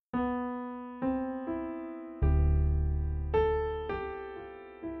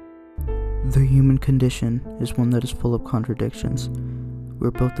The human condition is one that is full of contradictions. We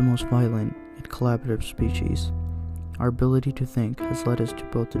are both the most violent and collaborative species. Our ability to think has led us to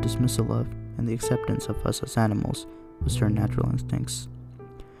both the dismissal of and the acceptance of us as animals with certain natural instincts.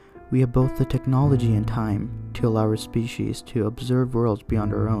 We have both the technology and time to allow our species to observe worlds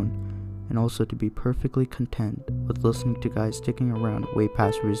beyond our own, and also to be perfectly content with listening to guys sticking around way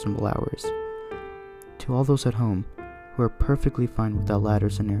past reasonable hours. To all those at home who are perfectly fine with that latter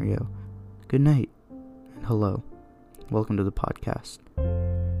scenario, good night, and hello. Welcome to the podcast.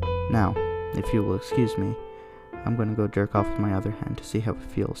 Now, if you will excuse me, I'm going to go jerk off with my other hand to see how it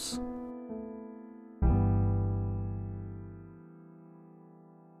feels.